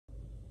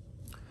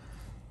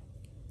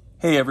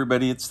Hey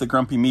everybody, it's the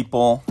Grumpy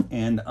Meatball,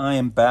 and I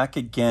am back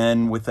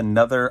again with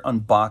another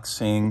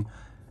unboxing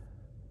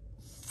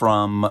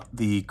from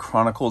the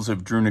Chronicles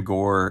of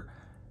Drunagor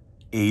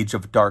Age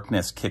of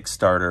Darkness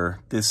Kickstarter.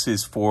 This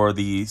is for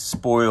the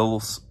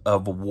Spoils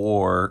of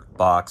War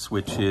box,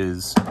 which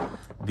is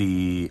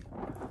the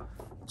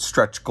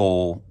stretch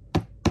goal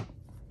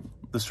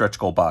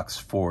box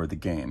for the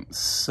game.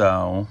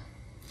 So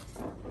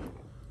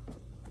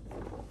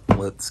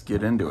let's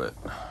get into it.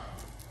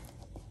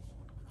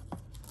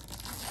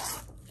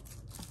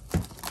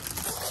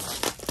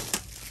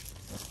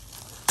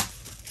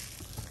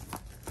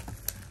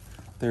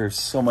 There's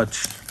so much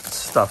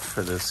stuff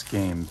for this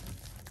game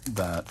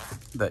that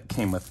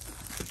came with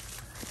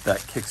that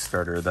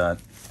Kickstarter that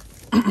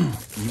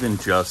even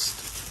just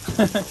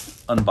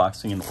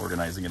unboxing and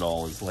organizing it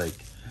all is like,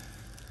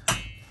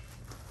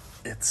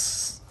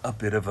 it's a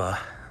bit of an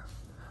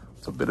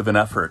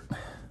effort.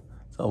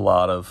 It's a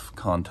lot of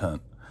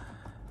content.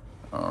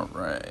 All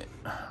right,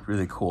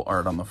 really cool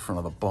art on the front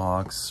of the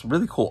box.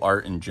 Really cool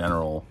art in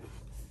general,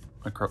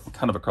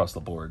 kind of across the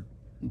board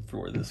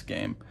for this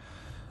game.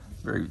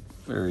 Very,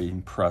 very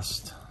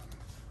impressed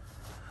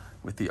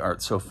with the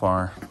art so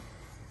far.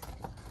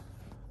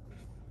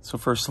 So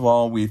first of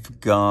all,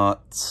 we've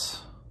got,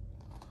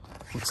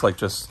 looks like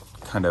just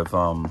kind of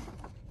a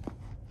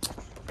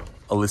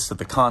list of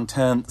the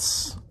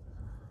contents.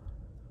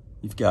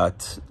 You've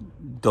got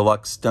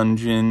deluxe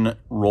dungeon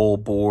roll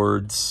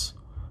boards,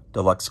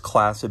 deluxe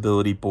class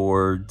ability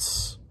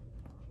boards,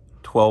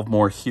 12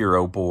 more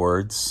hero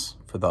boards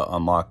for the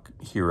unlock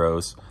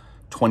heroes,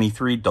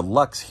 23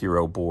 deluxe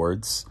hero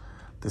boards.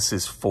 This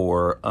is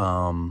for,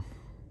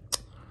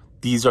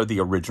 these are the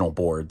original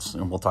boards,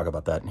 and we'll talk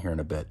about that in here in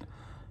a bit.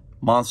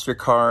 Monster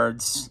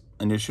cards,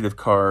 initiative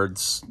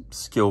cards,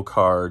 skill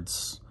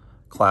cards,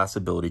 class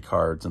ability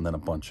cards, and then a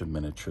bunch of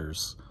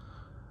miniatures.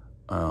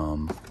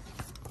 And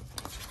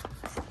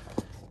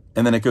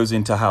then it goes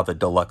into how the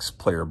deluxe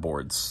player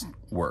boards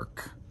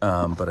work.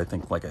 But I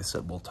think, like I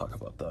said, we'll talk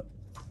about that.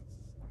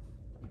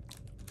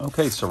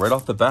 Okay, so right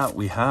off the bat,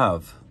 we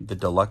have the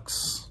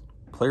deluxe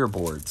player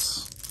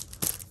boards.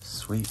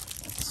 Sweet,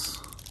 let's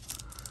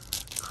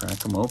crack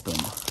them open.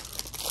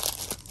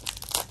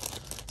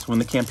 So when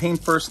the campaign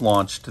first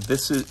launched,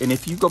 this is, and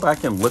if you go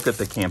back and look at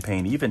the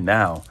campaign, even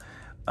now,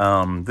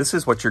 this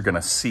is what you're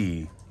gonna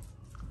see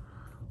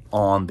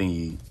on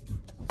the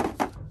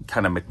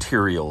kind of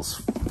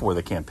materials for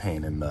the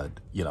campaign in the,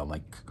 you know,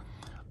 like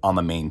on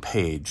the main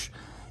page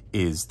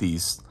is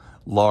these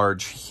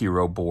large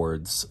hero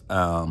boards.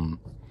 And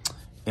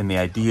the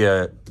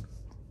idea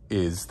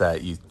is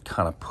that you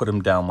kind of put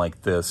them down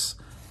like this,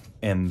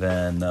 and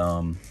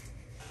then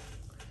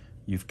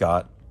you've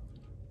got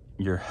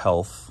your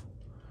health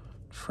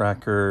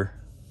tracker.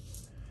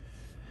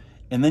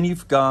 And then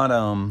you've got,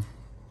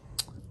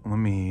 let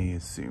me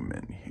zoom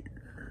in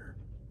here.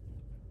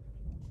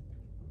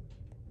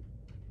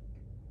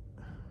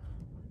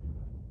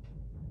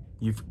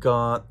 You've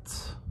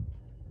got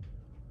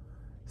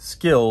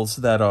skills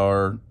that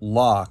are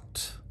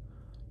locked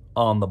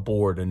on the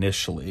board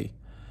initially.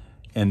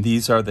 And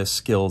these are the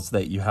skills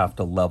that you have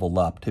to level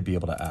up to be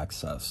able to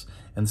access.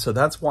 And so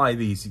that's why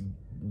these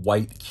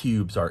white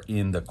cubes are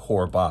in the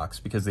core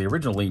box, because they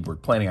originally were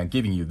planning on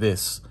giving you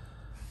this,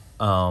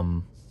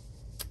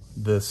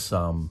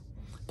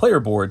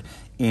 player board.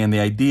 And the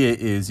idea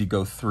is you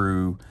go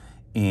through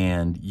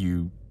and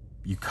you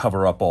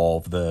cover up all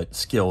of the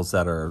skills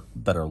that are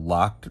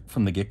locked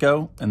from the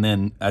get-go. And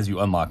then as you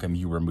unlock them,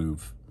 you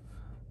remove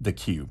the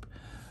cube.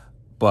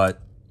 But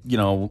you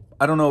know,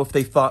 I don't know if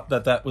they thought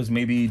that that was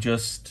maybe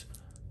just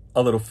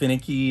a little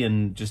finicky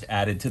and just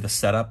added to the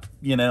setup,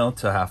 you know,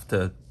 to have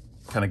to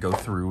kind of go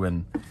through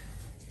and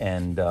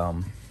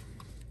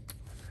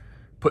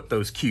put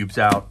those cubes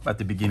out at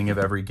the beginning of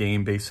every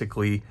game,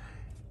 basically.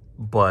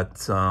 But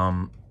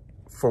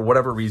for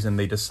whatever reason,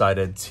 they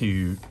decided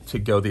to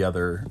go the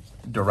other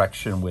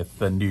direction with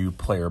the new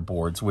player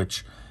boards,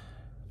 which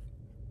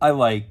I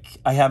like.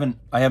 I haven't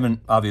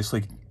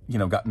obviously, you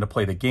know, gotten to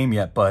play the game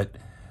yet, but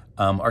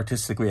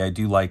artistically, I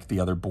do like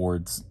the other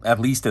boards at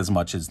least as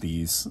much as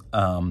these.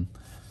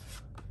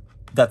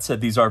 That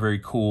said, these are very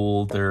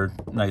cool. They're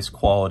nice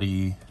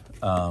quality.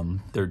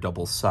 They're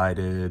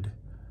double-sided,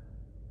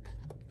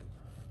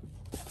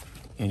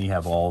 and you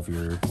have all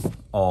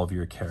of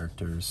your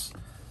characters.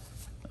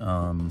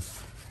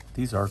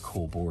 These are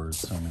cool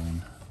boards. I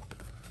mean,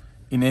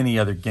 in any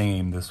other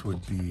game, this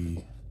would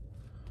be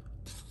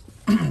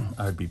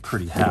I would be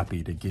pretty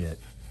happy to get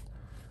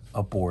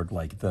a board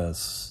like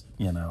this.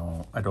 You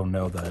know, I don't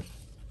know that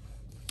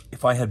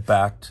if I had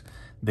backed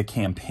the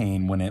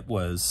campaign when it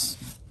was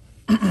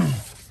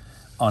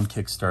on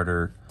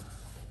Kickstarter,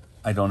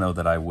 I don't know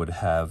that I would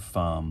have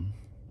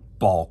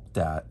balked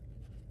at,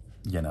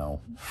 you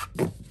know,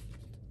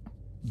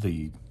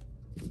 the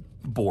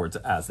boards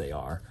as they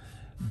are.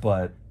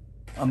 But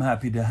I'm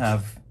happy to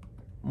have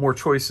more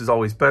choice is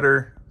always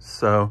better.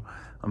 So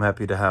I'm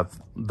happy to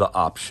have the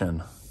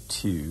option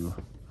to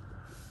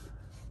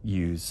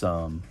use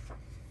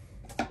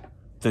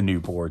the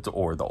new boards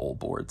or the old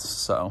boards.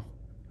 So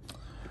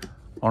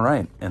All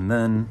right, and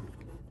then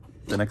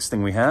the next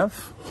thing we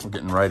have, we're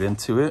getting right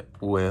into it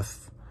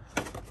with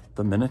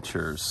the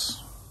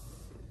miniatures.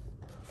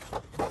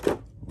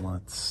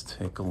 Let's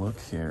take a look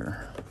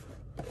here.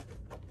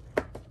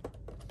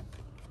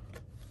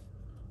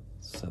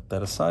 Set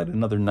that aside.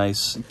 Another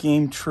nice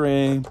game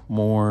tray,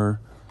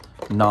 more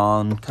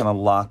non-kind of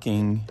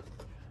locking,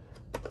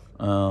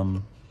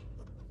 non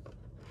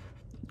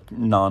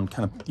kind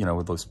of, you know,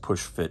 with those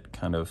push fit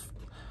kind of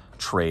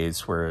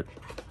trays where it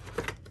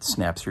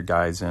snaps your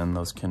guys in.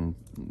 Those can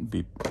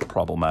be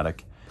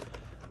problematic.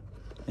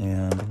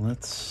 And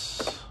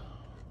let's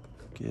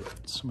get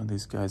some of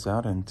these guys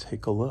out and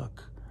take a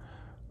look.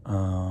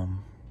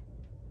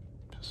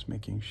 Just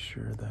making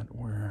sure that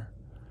we're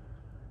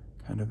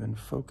kind of in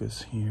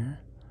focus here.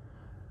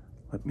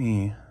 Let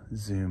me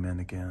zoom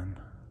in again.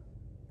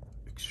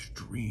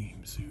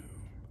 Extreme zoom.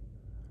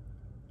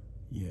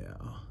 Yeah.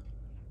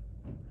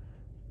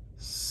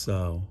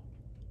 So,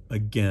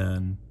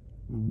 again,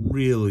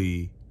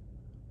 really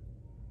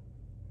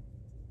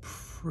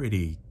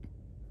pretty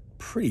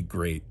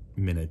great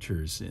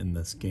miniatures in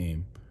this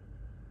game.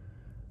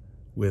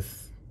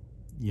 With,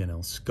 you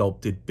know,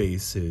 sculpted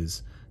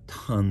bases,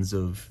 tons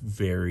of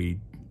very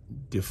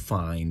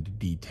defined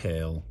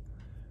detail.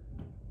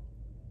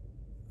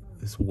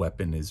 This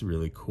weapon is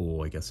really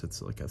cool. I guess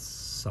it's like a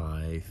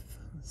scythe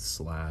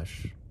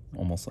slash,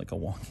 almost like a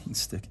walking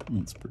stick.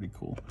 It's pretty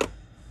cool.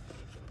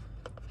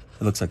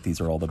 It looks like these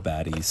are all the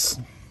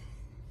baddies.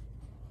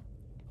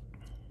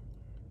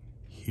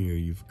 Here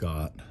you've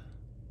got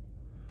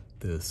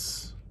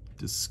this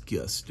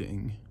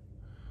disgusting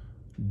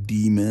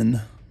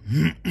demon.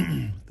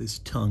 This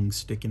tongue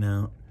sticking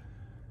out.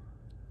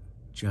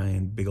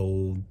 Giant big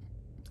old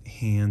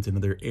hands,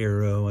 another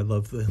arrow. I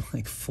love the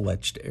like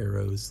fletched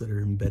arrows that are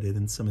embedded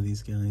in some of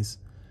these guys.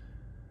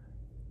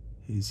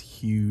 His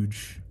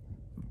huge,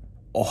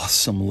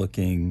 awesome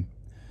looking,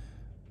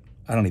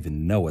 I don't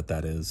even know what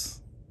that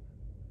is.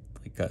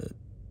 Like a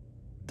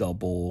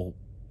double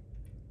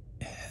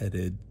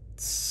headed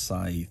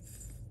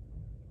scythe.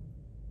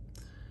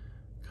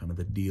 Kind of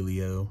a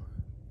dealio.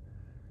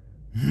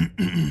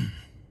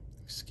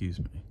 Excuse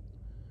me.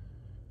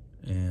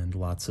 And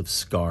lots of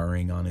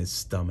scarring on his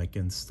stomach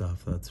and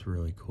stuff. That's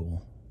really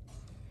cool.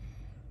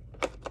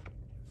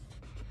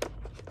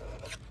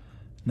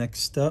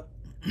 Next up,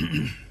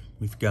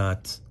 we've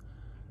got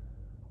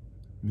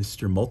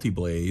Mr.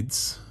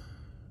 Multiblades.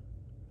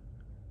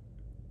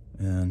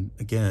 And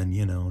again,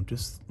 you know,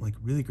 just like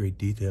really great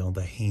detail.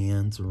 The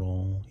hands are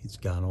all, he's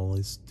got all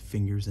his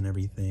fingers and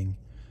everything.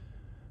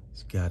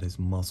 He's got his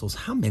muscles.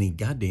 How many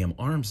goddamn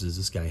arms does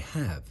this guy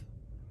have?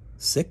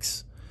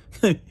 6?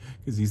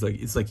 Because he's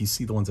like, it's like you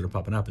see the ones that are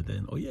popping up, and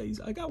then, oh yeah,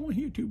 I got one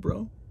here too,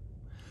 bro.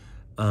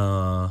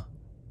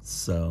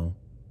 So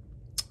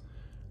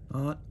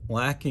not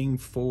lacking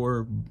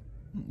for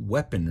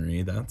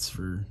weaponry, that's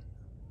for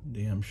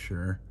damn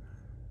sure.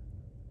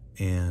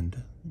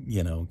 And,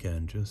 you know,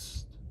 again,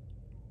 just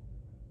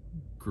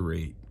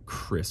great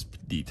crisp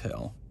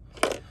detail.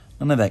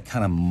 None of that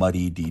kind of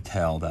muddy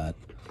detail that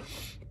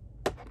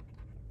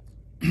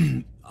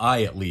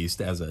I, at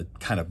least, as a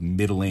kind of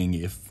middling,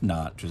 if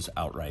not just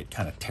outright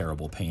kind of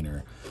terrible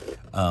painter,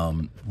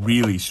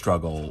 really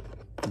struggle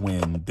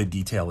when the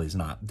detail is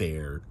not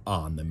there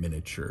on the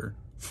miniature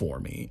for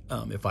me.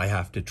 If I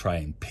have to try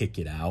and pick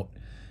it out,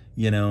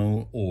 you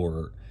know,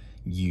 or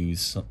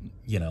use some,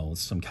 you know,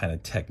 some kind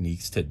of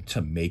techniques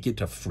to make it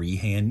to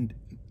freehand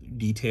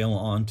detail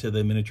onto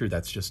the miniature,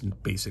 that's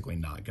just basically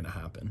not going to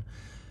happen.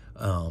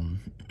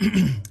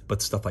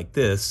 But stuff like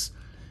this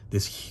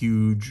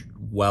huge,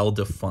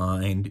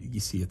 well-defined, you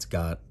see it's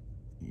got,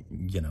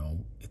 you know,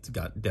 it's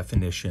got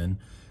definition,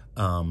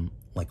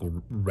 like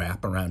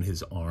wrap around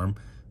his arm,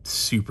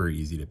 super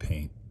easy to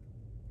paint.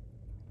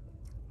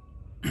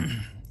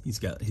 He's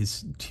got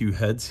his 2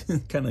 heads,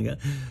 kind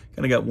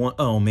of got one,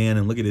 oh man,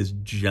 and look at his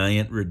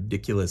giant,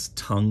 ridiculous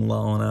tongue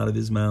lolling out of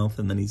his mouth,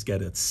 and then he's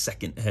got a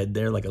second head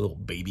there, like a little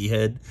baby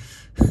head.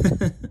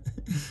 Kind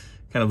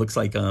of looks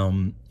like,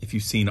 if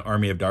you've seen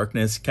Army of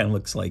Darkness, kind of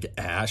looks like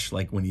Ash,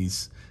 like when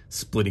he's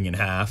splitting in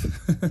half.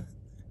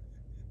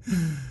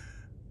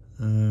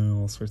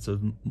 All sorts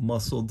of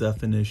muscle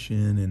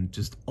definition and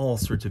just all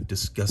sorts of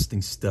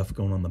disgusting stuff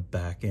going on the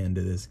back end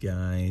of this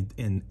guy,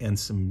 and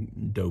some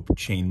dope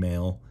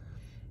chainmail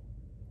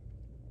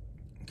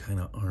kind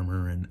of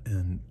armor,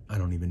 and I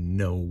don't even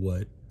know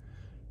what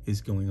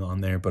is going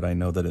on there, but I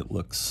know that it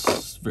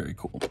looks very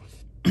cool.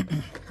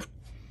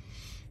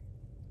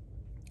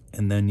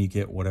 And then you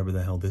get whatever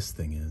the hell this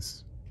thing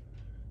is.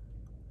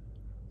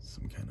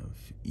 Some kind of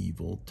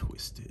evil,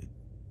 twisted,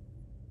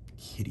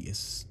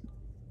 hideous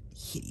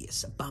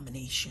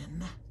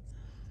abomination.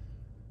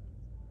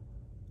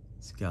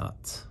 It's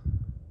got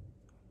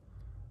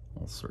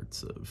all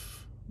sorts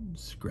of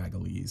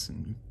scragglies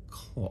and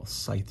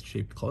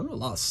scythe-shaped claws. There are a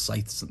lot of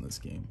scythes in this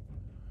game,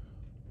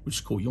 which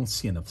is cool. You don't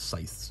see enough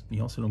scythes.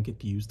 You also don't get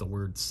to use the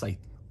word scythe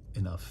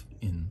enough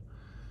in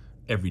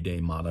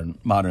everyday modern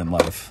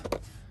life.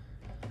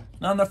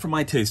 Not enough for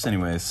my taste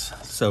anyways.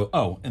 So,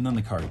 oh, and then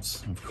the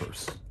cards, of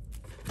course.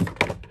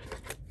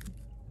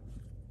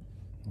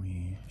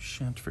 We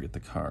shan't forget the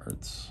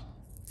cards.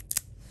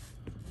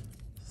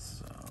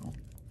 So,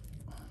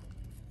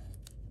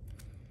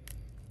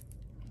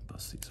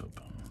 bust these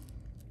open.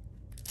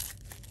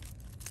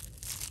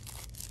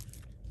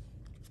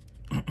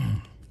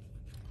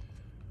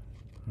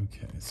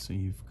 Okay, so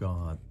you've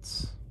got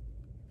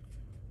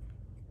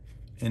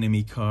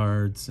enemy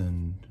cards,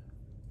 and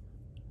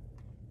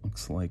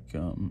looks like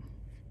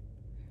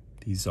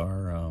these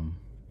are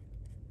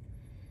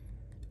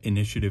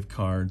initiative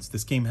cards.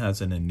 This game has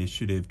an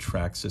initiative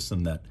track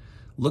system that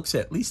looks,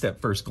 at least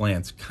at first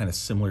glance, kind of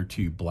similar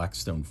to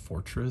Blackstone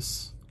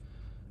Fortress.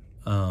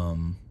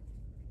 One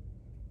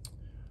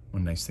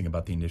nice thing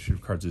about the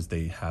initiative cards is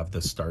they have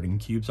the starting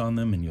cubes on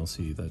them, and you'll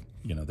see that,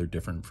 you know, they're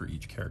different for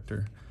each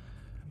character.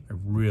 I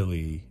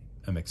really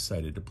am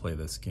excited to play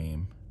this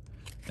game.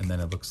 And then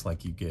it looks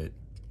like you get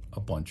a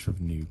bunch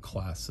of new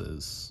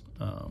classes.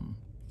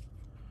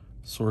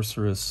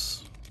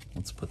 Sorceress,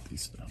 let's put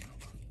these down.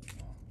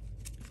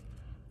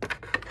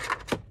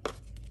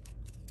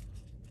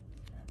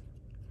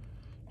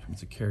 In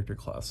terms of character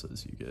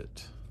classes, you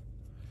get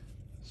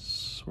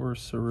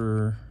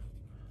Sorcerer,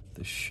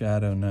 the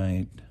Shadow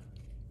Knight,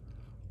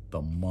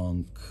 the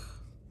Monk.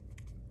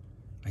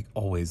 I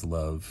always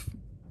love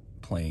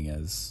playing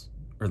as,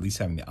 or at least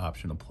having the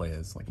option to play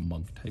as like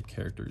monk type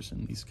characters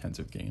in these kinds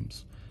of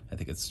games. I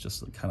think it's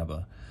just kind of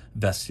a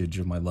vestige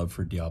of my love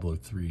for Diablo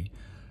 3.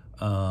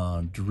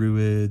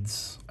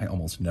 Druids, I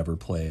almost never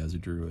play as a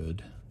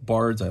druid.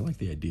 Bards, I like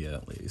the idea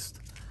at least.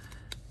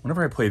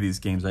 Whenever I play these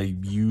games, I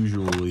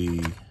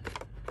usually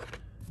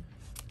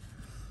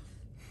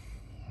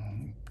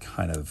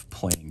kind of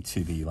playing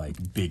to the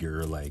like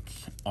bigger, like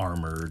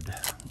armored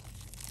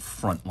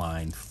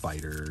frontline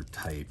fighter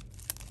type,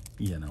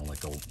 you know,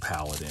 like a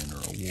paladin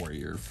or a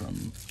warrior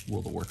from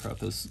World of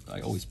Warcraft.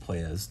 I always play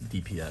as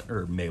DPS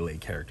or melee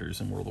characters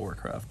in World of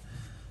Warcraft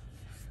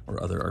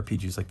or other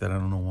RPGs like that. I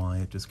don't know why,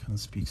 it just kind of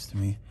speaks to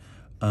me.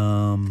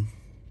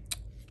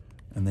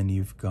 And then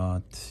you've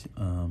got,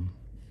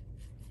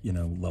 you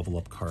know, level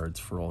up cards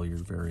for all your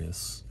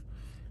various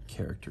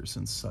characters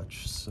and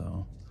such.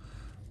 So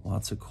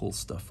lots of cool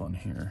stuff on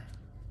here.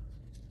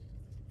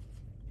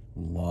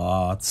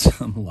 Lots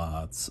and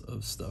lots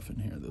of stuff in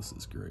here. This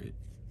is great.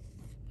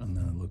 And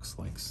then it looks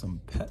like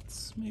some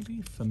pets,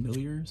 maybe?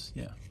 Familiars?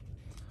 Yeah.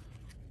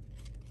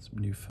 Some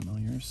new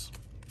familiars.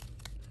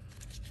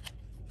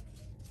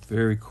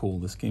 Very cool.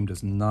 This game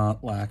does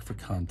not lack for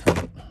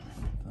content.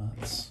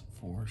 That's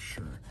for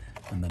sure.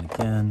 And then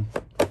again,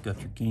 you've got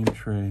your game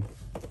tray.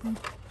 A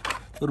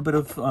little bit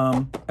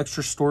of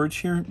extra storage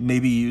here,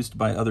 maybe used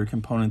by other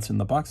components in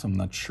the box. I'm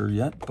not sure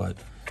yet, but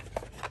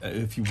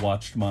if you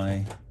watched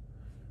my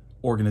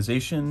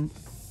organization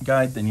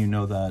guide, then you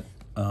know that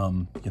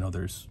you know,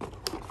 there's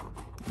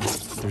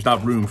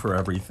not room for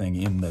everything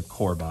in the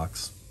core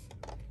box,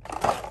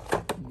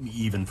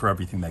 even for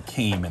everything that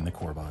came in the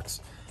core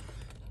box.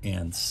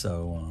 And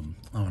so,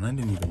 oh, and I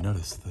didn't even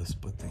notice this,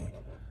 but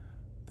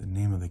the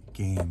name of the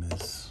game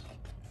is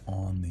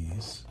on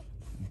these.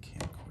 You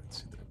can't quite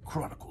see the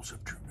Chronicles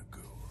of Drunagor.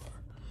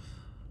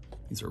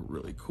 These are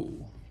really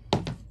cool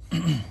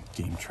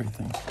game tray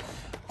things.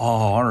 Oh,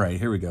 all right,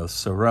 here we go.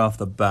 So right off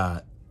the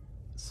bat,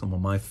 some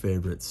of my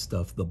favorite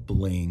stuff, the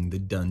bling, the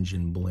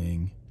dungeon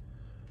bling.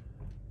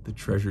 The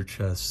treasure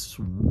chests,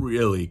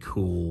 really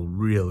cool,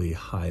 really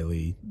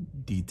highly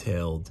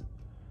detailed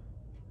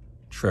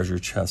treasure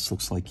chests.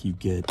 Looks like you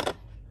get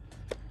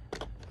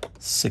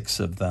 6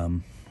 of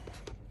them.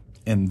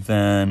 And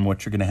then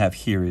what you're gonna have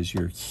here is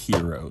your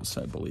heroes,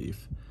 I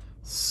believe.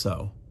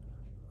 So,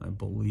 I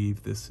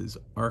believe this is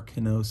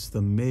Arcanos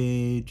the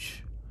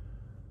Mage.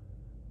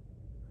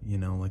 You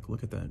know, like,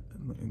 look at that.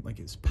 Like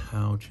his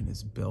pouch and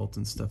his belt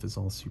and stuff is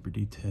all super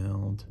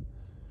detailed.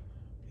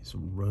 His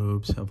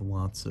robes have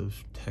lots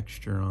of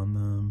texture on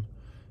them.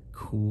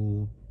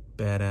 Cool,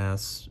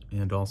 badass,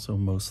 and also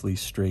mostly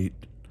straight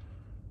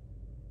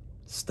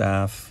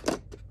staff.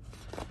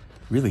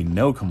 Really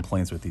no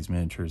complaints with these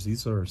miniatures.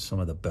 These are some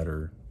of the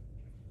better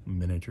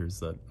miniatures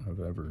that I've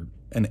ever...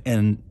 And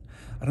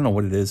I don't know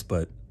what it is,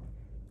 but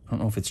I don't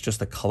know if it's just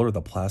the color of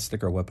the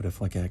plastic or what, but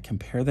if like I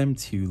compare them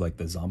to like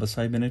the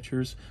Zombicide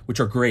miniatures, which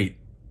are great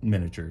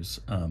miniatures,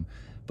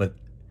 but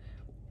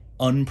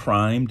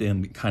unprimed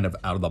and kind of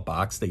out of the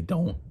box, they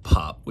don't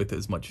pop with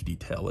as much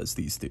detail as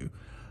these do.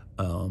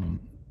 And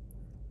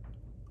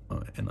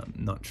I'm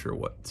not sure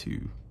what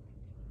to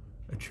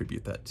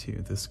attribute that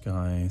to. This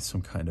guy,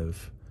 some kind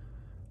of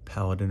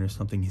paladin or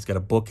something. He's got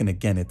a book, and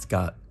again, it's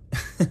got,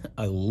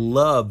 I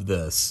love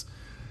this.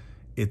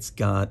 It's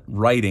got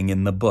writing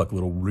in the book,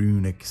 little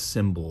runic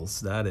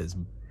symbols. That is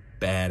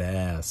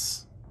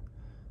badass.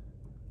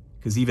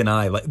 Because even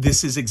I, like,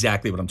 this is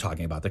exactly what I'm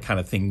talking about. The kind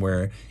of thing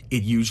where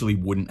it usually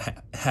wouldn't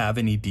have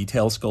any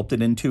detail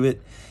sculpted into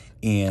it.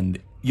 And,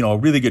 you know, a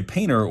really good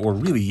painter, or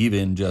really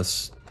even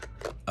just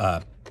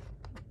a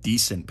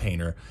decent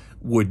painter,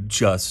 would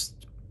just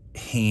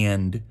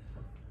hand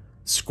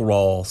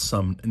scrawl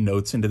some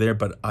notes into there,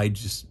 but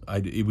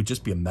it would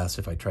just be a mess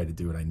if I tried to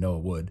do it. I know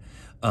it would.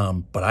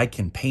 But I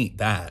can paint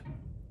that.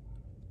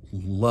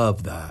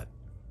 Love that.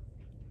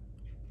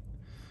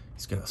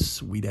 He's got a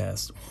sweet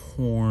ass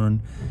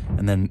horn,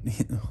 and then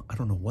I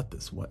don't know what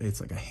this was. It's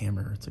like a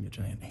hammer. It's like a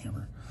giant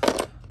hammer.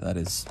 That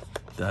is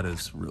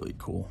really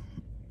cool.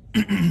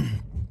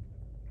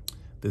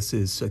 This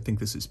is, I think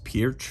this is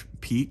Pietro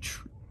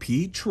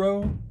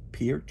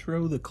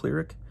the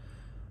cleric.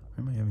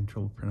 Why am I having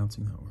trouble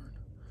pronouncing that word?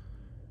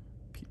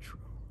 Pietro.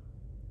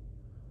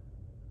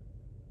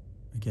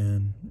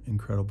 Again,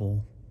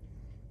 incredible.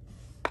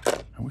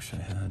 I wish I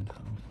had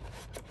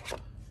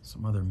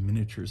some other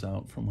miniatures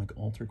out from like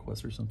Altar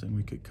Quest or something.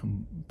 We could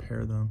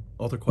compare them.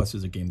 Altar Quest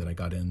is a game that I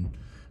got in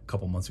a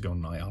couple months ago,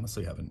 and I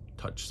honestly haven't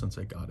touched since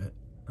I got it.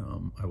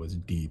 I was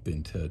deep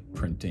into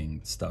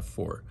printing stuff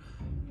for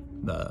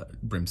the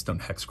Brimstone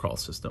Hex Crawl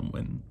system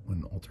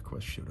when Altar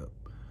Quest showed up.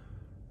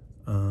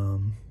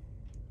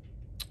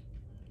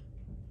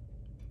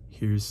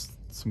 Here's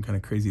some kind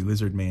of crazy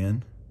lizard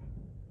man.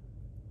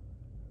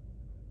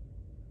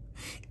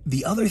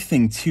 The other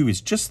thing too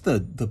is just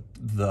the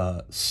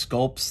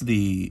sculpts,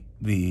 the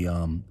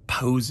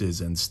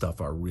poses and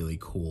stuff are really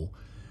cool.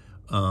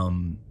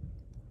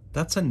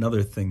 That's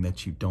another thing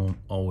that you don't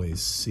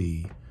always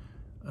see.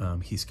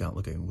 He's got,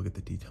 look at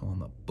the detail on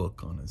the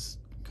book on his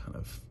kind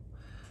of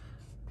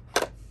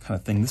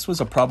thing. This was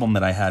a problem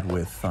that I had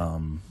with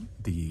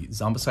the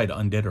Zombicide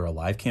Undead or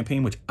Alive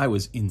campaign, which I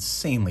was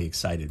insanely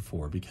excited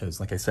for because,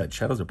 like I said,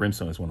 Shadows of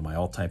Brimstone is one of my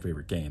all-time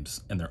favorite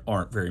games, and there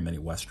aren't very many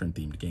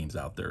Western-themed games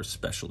out there,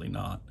 especially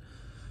not,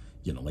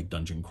 you know, like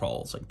dungeon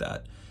crawls like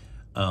that.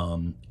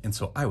 And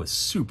so I was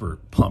super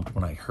pumped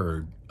when I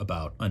heard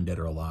about Undead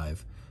or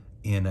Alive,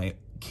 and I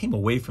came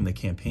away from the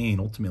campaign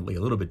ultimately a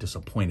little bit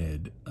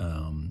disappointed.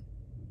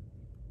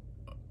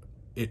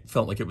 It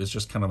felt like it was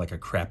just kind of like a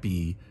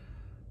crappy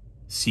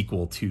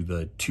sequel to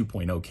the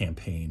 2.0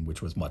 campaign,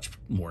 which was much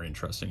more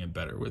interesting and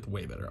better with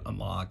way better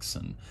unlocks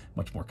and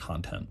much more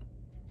content.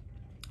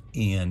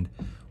 And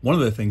one of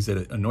the things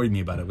that annoyed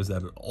me about it was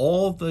that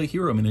all the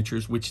hero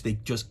miniatures, which they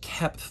just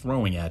kept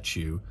throwing at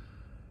you,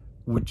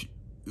 which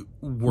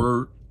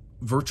were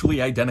virtually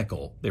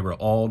identical. They were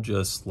all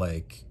just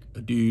like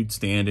a dude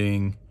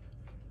standing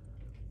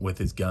with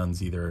his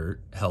guns either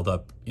held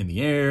up in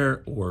the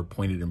air or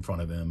pointed in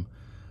front of him.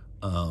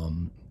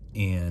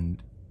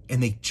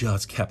 And they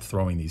just kept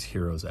throwing these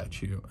heroes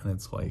at you. And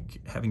it's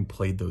like, having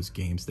played those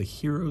games, the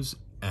heroes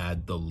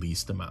add the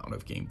least amount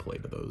of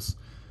gameplay to those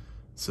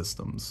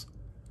systems.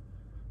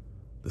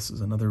 This is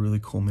another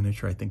really cool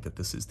miniature. I think that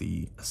this is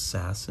the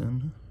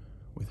assassin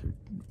with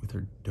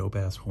her dope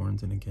ass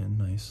horns. And again,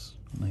 nice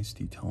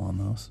detail on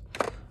those.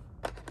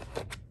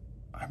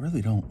 I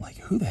really don't like,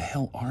 who the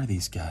hell are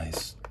these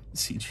guys?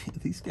 See,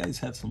 these guys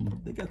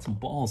they got some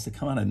balls to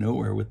come out of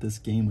nowhere with this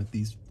game, with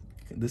this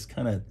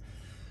kind of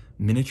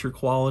miniature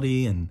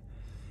quality, and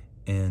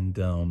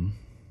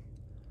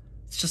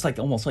it's just like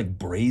almost like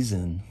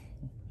brazen,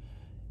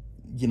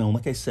 you know.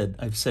 Like I've said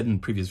in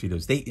previous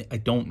videos, I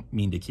don't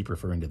mean to keep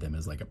referring to them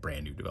as like a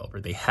brand new developer.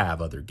 They have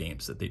other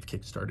games that they've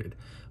kickstarted,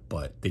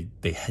 but they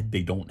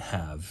don't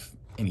have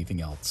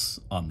anything else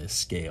on this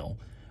scale,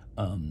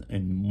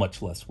 and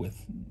much less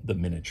with the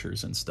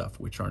miniatures and stuff,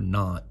 which are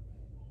not,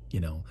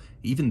 you know,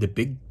 even the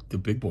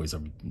big boys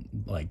are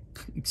like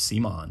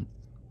Simon.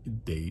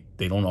 They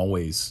don't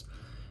always.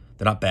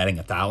 They're not batting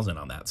 1,000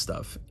 on that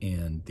stuff.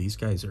 And these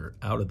guys are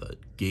out of the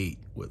gate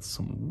with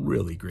some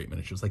really great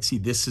miniatures. Like, see,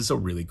 this is a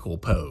really cool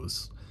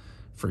pose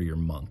for your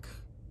monk.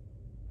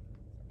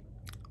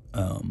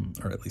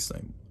 Or at least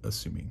I'm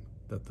assuming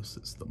that this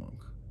is the monk.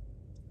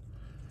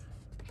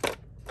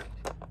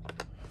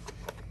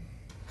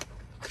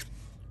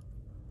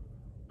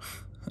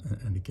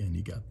 And again,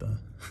 you got the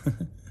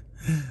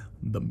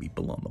the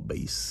meeple on the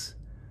base.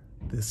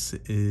 This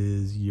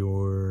is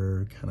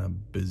your kind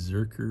of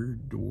berserker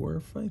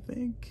dwarf, I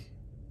think.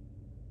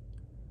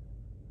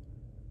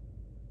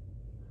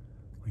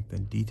 Like the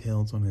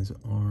details on his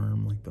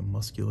arm, like the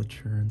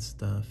musculature and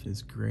stuff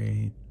is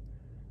great.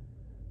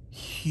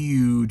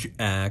 Huge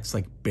axe,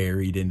 like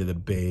buried into the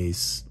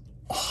base.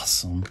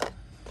 Awesome.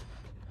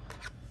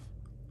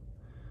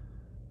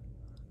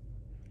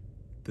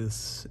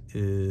 This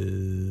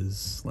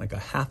is like a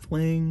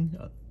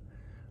halfling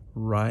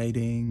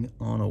riding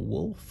on a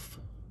wolf,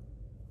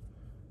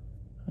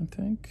 I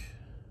think.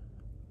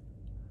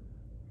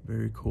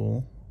 Very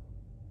cool.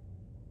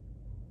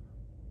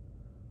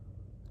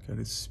 Got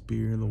his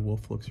spear. The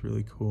wolf looks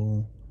really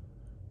cool.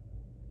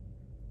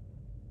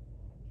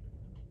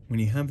 When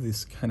you have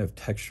this kind of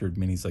textured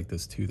minis like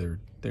this too,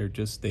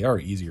 they are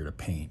easier to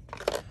paint,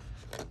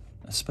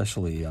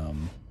 especially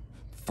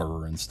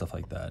fur and stuff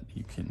like that.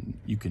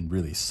 You can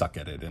really suck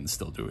at it and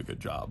still do a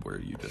good job,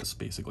 where you just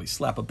basically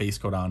slap a base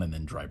coat on and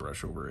then dry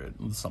brush over it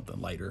with something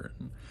lighter,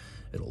 and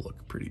it'll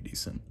look pretty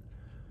decent.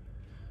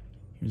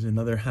 Here's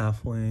another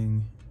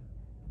halfling.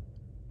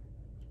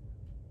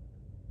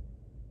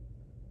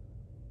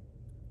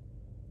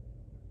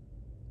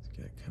 He's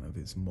got kind of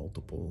his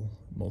multiple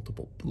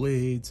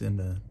blades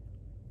and a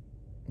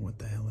What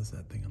the hell is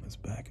that thing on his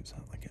back? Is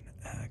that like an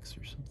axe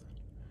or something?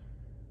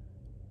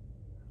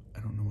 I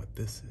don't know what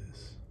this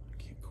is.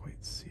 I can't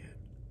quite see it.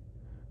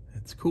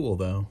 It's cool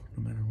though,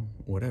 no matter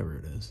whatever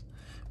it is.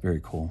 Very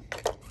cool.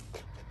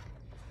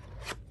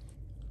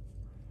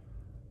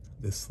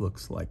 This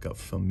looks like a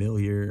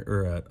familiar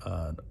or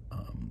a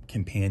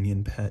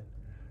companion pet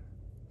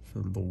for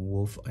the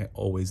wolf. I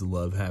always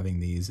love having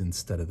these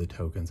instead of the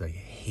tokens. I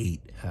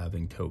hate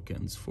having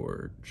tokens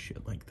for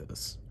shit like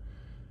this.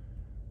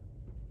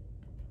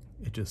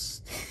 It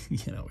just,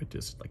 you know, it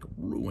just like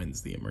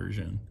ruins the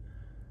immersion.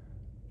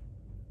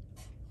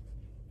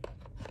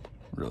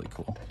 Really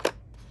cool.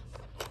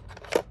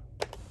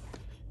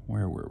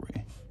 Where were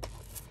we?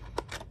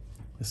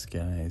 This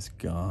guy's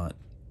got,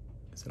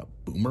 is it a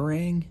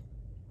boomerang?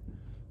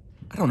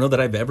 I don't know that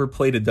I've ever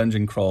played a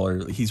dungeon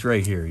crawler. He's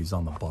right here. He's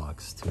on the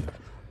box too.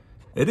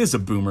 It is a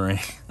boomerang.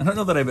 I don't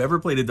know that I've ever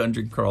played a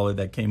dungeon crawler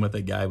that came with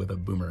a guy with a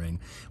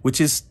boomerang,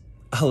 which is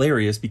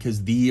hilarious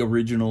because the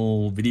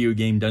original video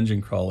game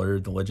dungeon crawler,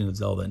 The Legend of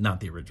Zelda, not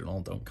the original,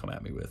 don't come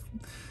at me with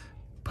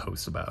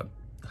posts about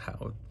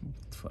how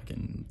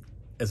fucking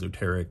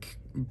esoteric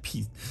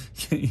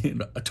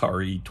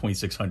Atari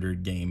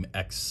 2600 game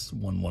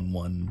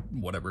X111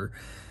 whatever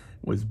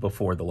was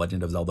before The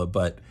Legend of Zelda,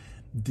 but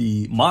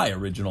my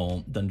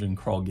original dungeon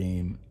crawl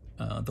game,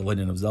 The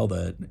Legend of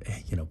Zelda,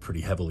 you know,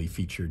 pretty heavily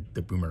featured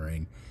the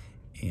boomerang,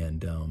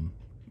 and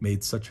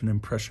made such an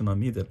impression on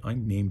me that I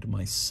named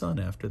my son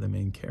after the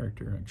main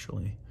character,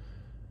 actually.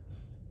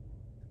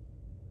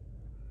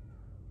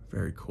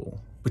 Very cool.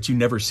 But you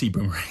never see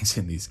boomerangs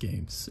in these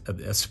games,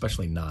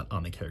 especially not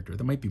on a character.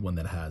 There might be one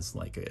that has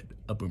like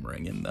a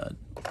boomerang in the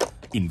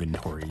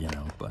inventory, you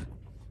know, but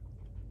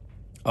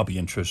I'll be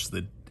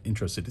interested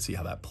to see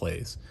how that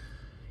plays.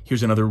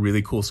 Here's another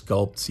really cool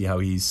sculpt. See how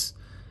he's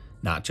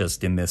not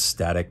just in this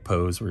static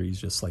pose where he's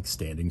just like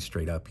standing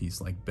straight up.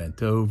 He's like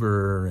bent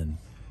over and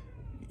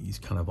he's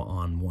kind of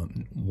on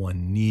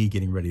one knee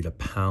getting ready to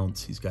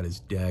pounce. He's got his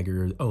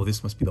dagger. Oh,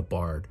 this must be the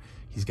bard.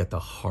 He's got the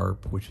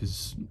harp, which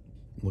is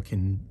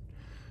looking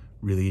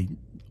really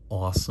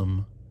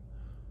awesome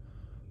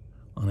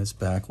on his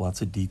back.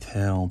 Lots of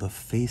detail. The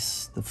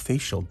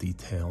facial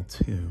detail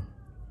too.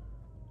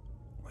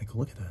 Like,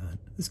 look at that.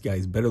 This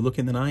guy's better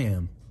looking than I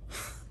am.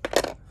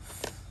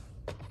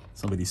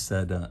 Somebody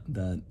said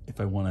that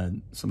if I want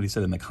to, somebody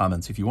said in the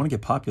comments, if you want to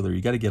get popular,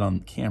 you got to get on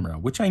camera,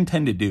 which I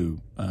intend to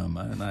do.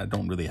 And I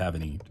don't really have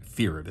any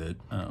fear of it.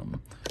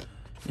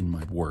 In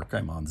my work,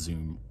 I'm on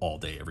Zoom all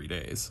day, every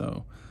day.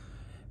 So,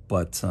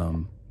 but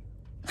I'd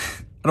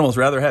almost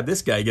rather have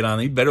this guy get on.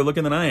 He's better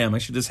looking than I am. I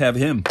should just have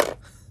him. I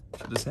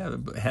should just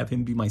have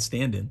him be my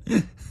stand-in.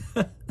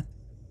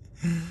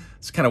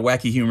 It's kind of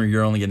wacky humor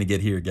you're only going to get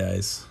here,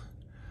 guys.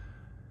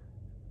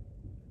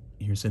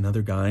 Here's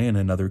another guy in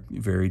another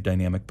very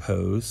dynamic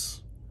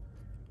pose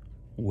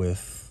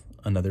with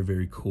another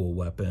very cool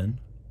weapon,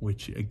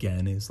 which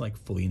again is like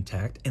fully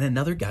intact, and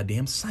another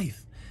goddamn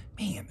scythe.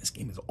 Man, this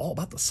game is all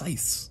about the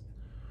scythes.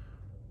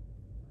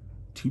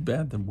 Too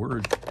bad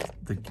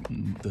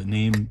the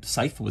name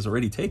Scythe was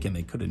already taken.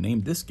 They could have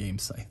named this game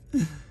Scythe.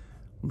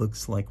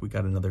 Looks like we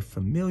got another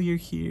familiar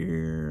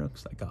here.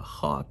 Looks like a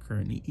hawk or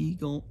an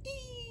eagle.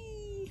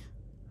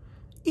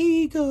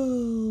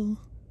 Eagle.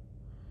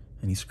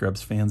 Any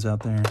Scrubs fans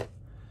out there?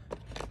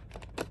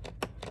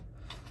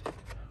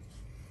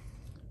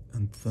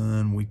 And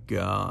then we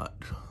got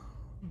a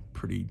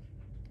pretty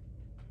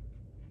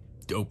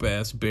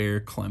dope-ass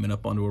bear climbing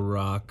up onto a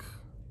rock.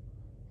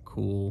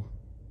 Cool.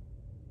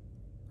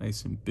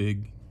 Nice and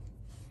big.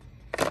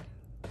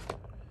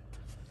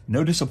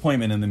 No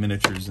disappointment in the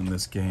miniatures in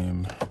this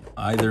game,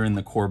 either in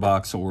the core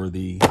box or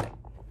the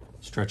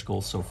stretch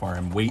goals so far.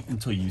 And wait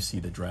until you see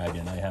the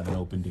dragon. I haven't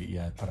opened it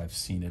yet, but I've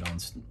seen it on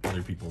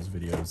other people's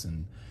videos,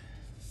 and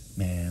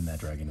man,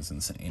 that dragon is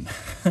insane.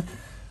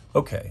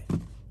 Okay,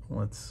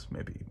 we'll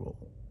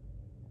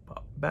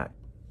pop back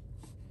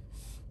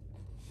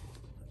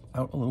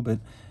out a little bit.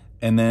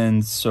 And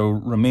then, so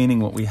remaining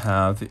what we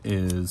have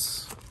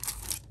is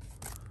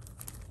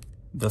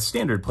the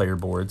standard player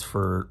boards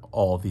for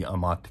all the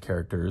unlocked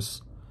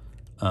characters,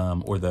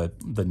 or the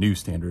new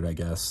standard, I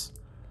guess.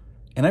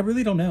 And I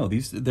really don't know.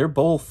 They're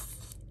both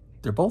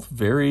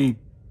very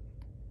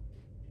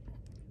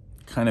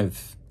kind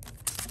of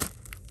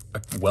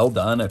well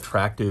done,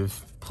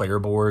 attractive player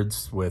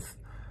boards with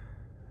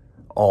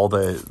all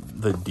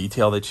the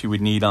detail that you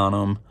would need on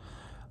them.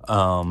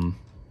 I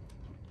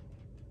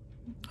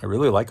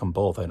really like them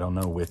both. I don't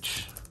know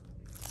which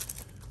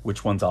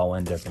ones I'll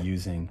end up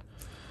using.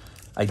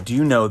 I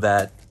do know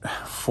that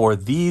for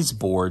these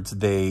boards,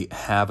 they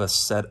have a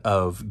set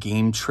of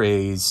game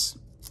trays,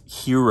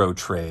 hero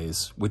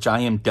trays, which I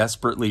am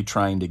desperately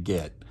trying to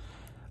get,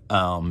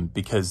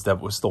 because that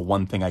was the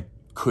one thing I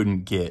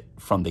couldn't get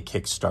from the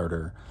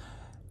Kickstarter.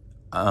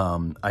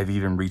 I've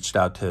even reached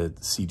out to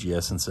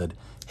CGS and said,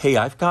 hey,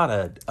 I've got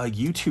a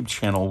YouTube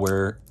channel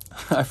where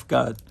I've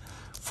got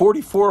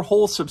 44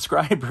 whole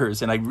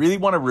subscribers and I really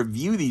want to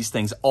review these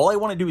things. All I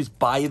want to do is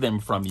buy them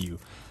from you.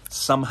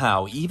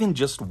 somehow, even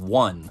just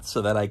one,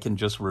 so that I can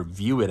just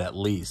review it at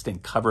least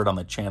and cover it on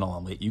the channel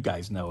and let you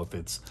guys know if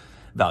it's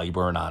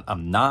valuable or not.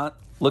 I'm not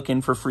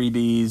looking for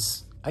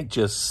freebies. I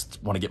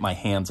just want to get my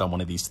hands on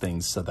one of these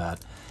things so that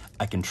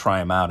I can try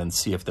them out and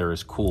see if they're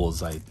as cool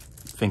as I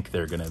think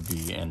they're going to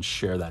be and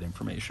share that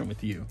information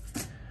with you.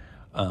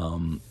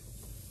 Haven't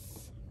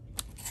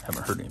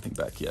heard anything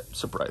back yet,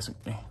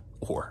 surprisingly,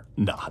 or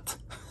not.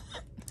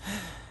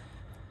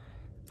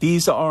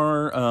 These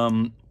are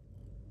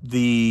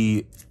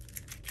the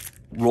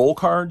roll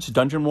cards,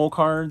 dungeon roll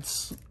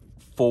cards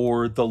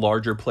for the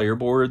larger player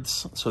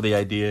boards. So the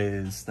idea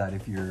is that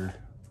if you're,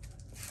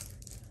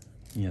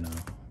 you know,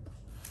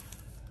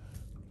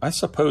 I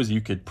suppose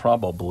you could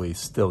probably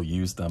still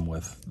use them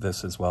with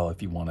this as well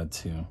if you wanted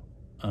to.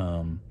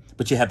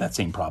 But you have that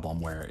same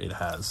problem where it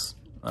has,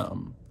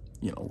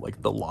 you know,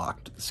 like the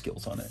locked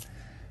skills on it.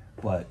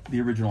 But the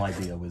original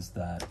idea was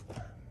that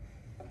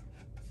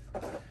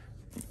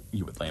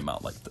you would lay them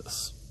out like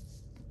this.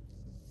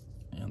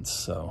 And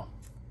so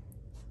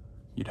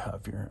you'd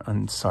have your,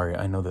 I'm sorry,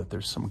 I know that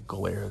there's some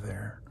glare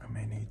there. I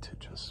may need to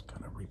just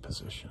kind of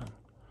reposition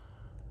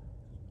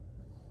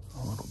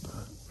a little bit.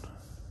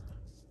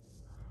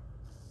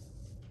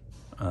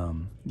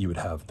 You would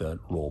have the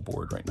roll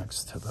board right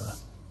next to the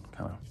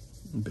kind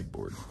of big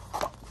board,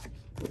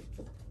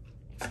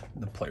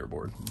 the player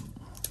board.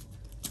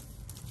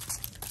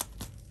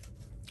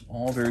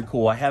 All very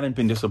cool. I haven't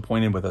been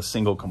disappointed with a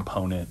single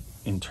component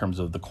in terms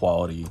of the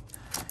quality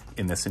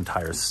in this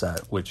entire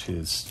set, which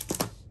is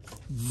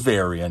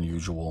very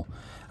unusual.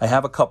 I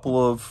have a couple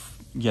of,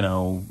 you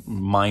know,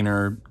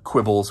 minor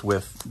quibbles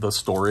with the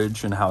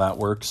storage and how that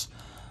works.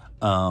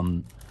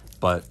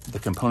 But the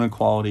component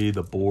quality,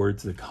 the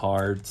boards, the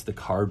cards, the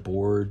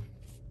cardboard,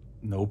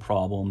 no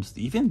problems.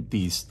 Even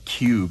these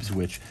cubes,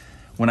 which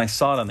when I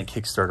saw it on the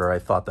Kickstarter, I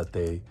thought that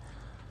they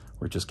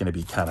were just going to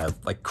be kind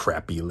of like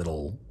crappy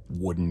little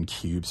wooden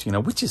cubes, you know,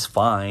 which is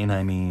fine.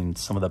 I mean,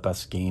 some of the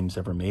best games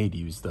ever made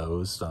use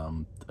those.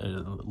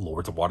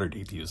 Lords of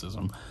Waterdeep uses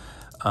them.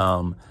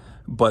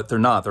 But they're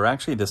not. They're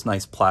actually this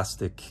nice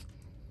plastic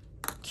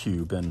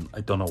cube, and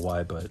I don't know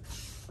why, but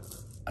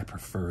I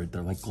prefer it.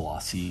 They're like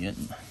glossy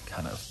and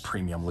kind of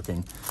premium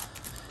looking.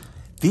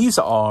 These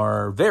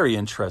are very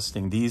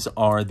interesting. These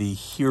are the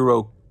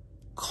hero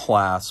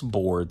class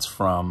boards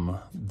from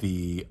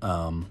the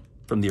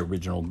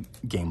original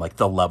game, like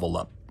the level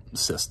up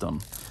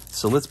system.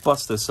 So let's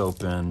bust this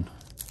open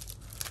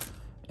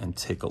and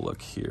take a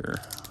look here.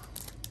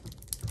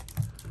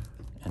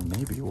 And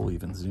maybe we'll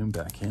even zoom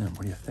back in.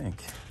 What do you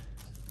think?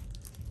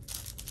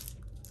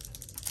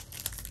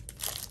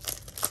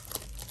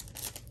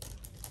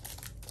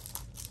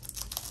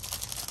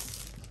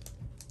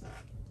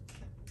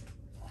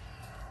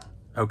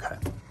 Okay,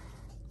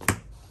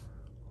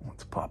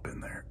 let's pop in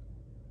there.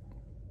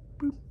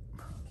 Boop.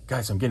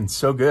 Guys, I'm getting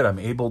so good. I'm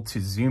able to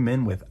zoom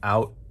in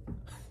without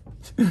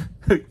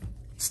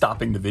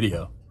stopping the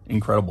video.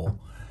 Incredible.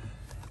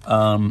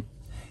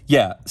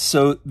 Yeah,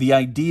 so the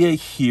idea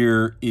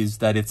here is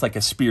that it's like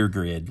a spear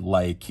grid,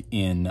 like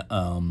in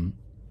Final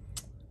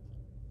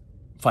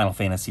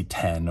Fantasy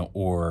X,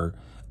 or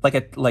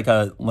like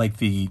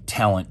the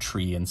talent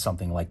tree in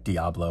something like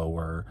Diablo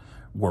or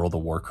World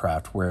of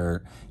Warcraft,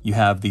 where you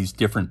have these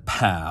different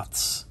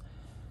paths,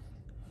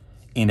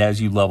 and as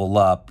you level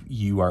up,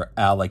 you are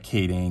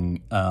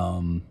allocating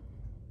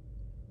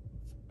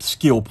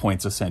skill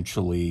points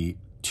essentially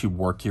to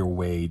work your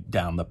way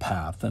down the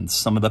path. And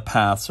some of the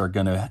paths are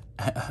going to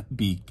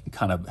be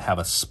kind of have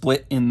a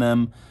split in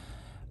them,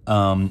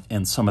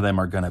 and some of them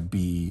are going to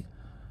be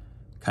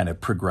kind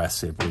of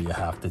progressive, where you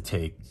have to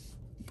take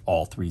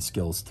all 3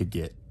 skills to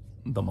get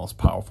the most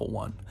powerful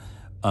one.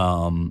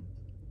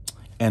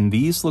 And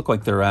these look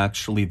like they're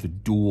actually the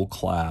dual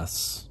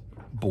class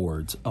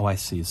boards. Oh, I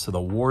see. So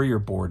the warrior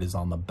board is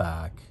on the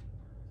back,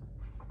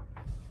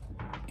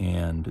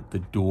 and the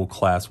dual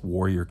class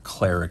warrior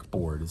cleric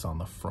board is on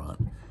the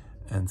front.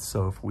 And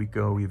so if we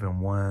go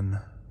even one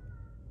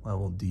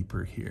level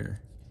deeper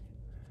here,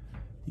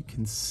 you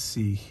can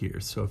see here.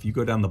 So if you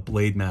go down the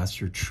Blade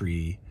Master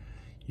tree,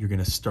 you're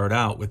going to start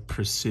out with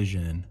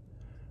precision,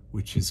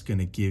 which is going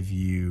to give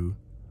you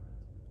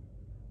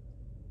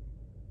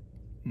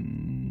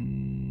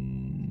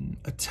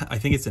I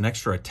think it's an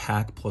extra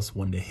attack plus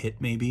 1 to hit,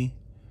 maybe.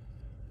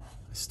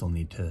 I still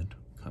need to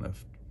kind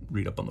of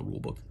read up on the rule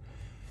book.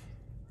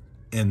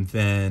 And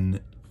then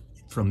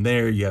from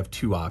there, you have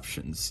 2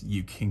 options.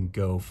 You can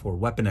go for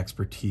weapon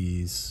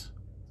expertise,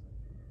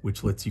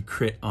 which lets you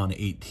crit on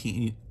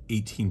 18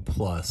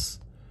 plus,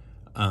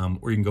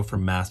 or you can go for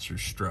master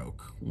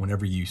stroke.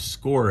 Whenever you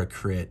score a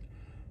crit,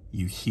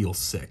 you heal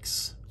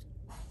 6.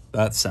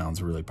 That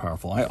sounds really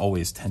powerful. I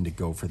always tend to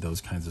go for those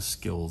kinds of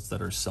skills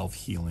that are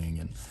self-healing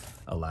and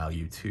allow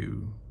you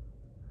to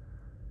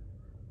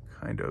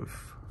kind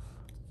of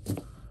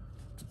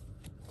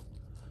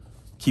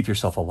keep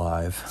yourself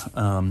alive.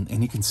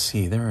 And you can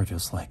see there are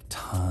just like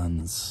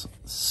tons,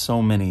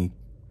 so many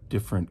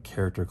different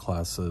character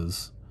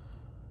classes.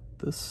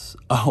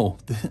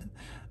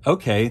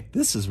 Okay,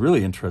 this is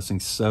really interesting.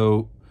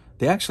 So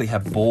they actually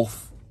have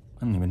both,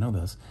 I didn't even know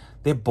this,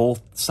 they have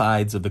both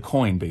sides of the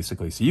coin,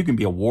 basically. So you can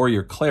be a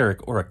warrior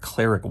cleric or a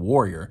cleric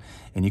warrior,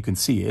 and you can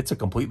see it's a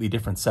completely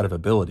different set of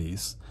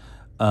abilities.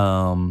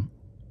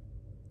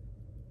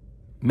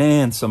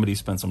 Man, somebody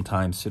spent some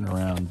time sitting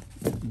around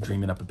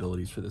dreaming up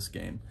abilities for this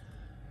game.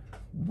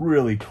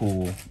 Really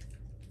cool.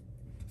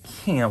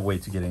 Can't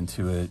wait to get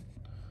into it.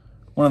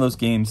 One of those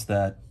games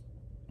that,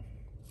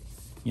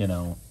 you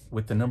know,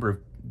 with the number of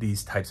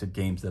these types of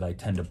games that I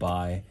tend to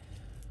buy,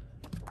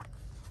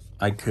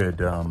 I could,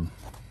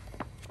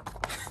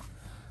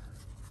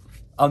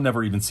 I'll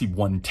never even see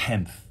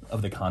 1/10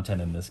 of the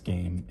content in this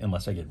game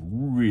unless I get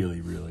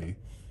really, really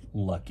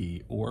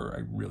lucky or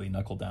I really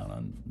knuckle down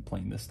on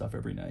playing this stuff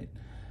every night.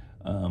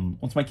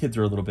 Once my kids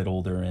are a little bit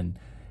older and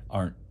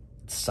aren't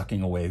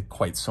sucking away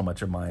quite so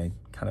much of my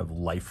kind of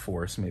life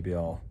force, maybe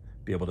I'll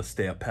be able to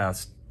stay up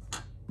past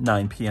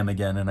 9 p.m.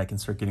 again and I can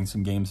start getting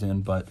some games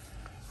in. But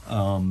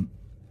man,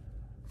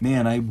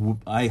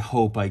 I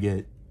hope I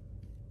get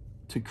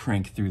to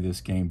crank through this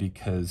game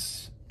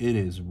because it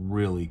is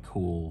really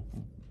cool.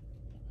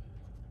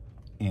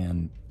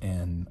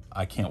 And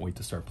I can't wait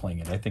to start playing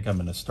it. I think I'm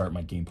going to start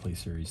my gameplay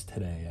series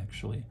today,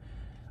 actually.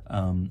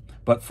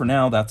 But for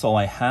now, that's all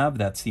I have.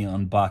 That's the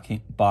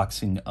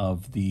unboxing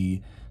of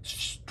the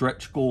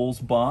Stretch Goals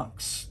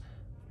box,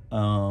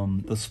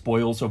 the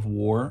Spoils of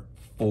War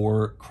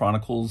for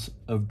Chronicles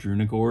of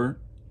Drunagor,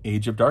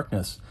 Age of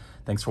Darkness.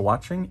 Thanks for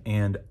watching,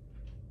 and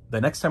the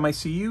next time I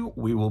see you,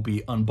 we will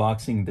be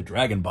unboxing the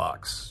Dragon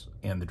box,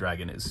 and the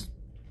dragon is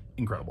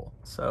incredible.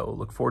 So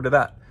look forward to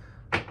that.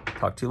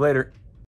 Talk to you later.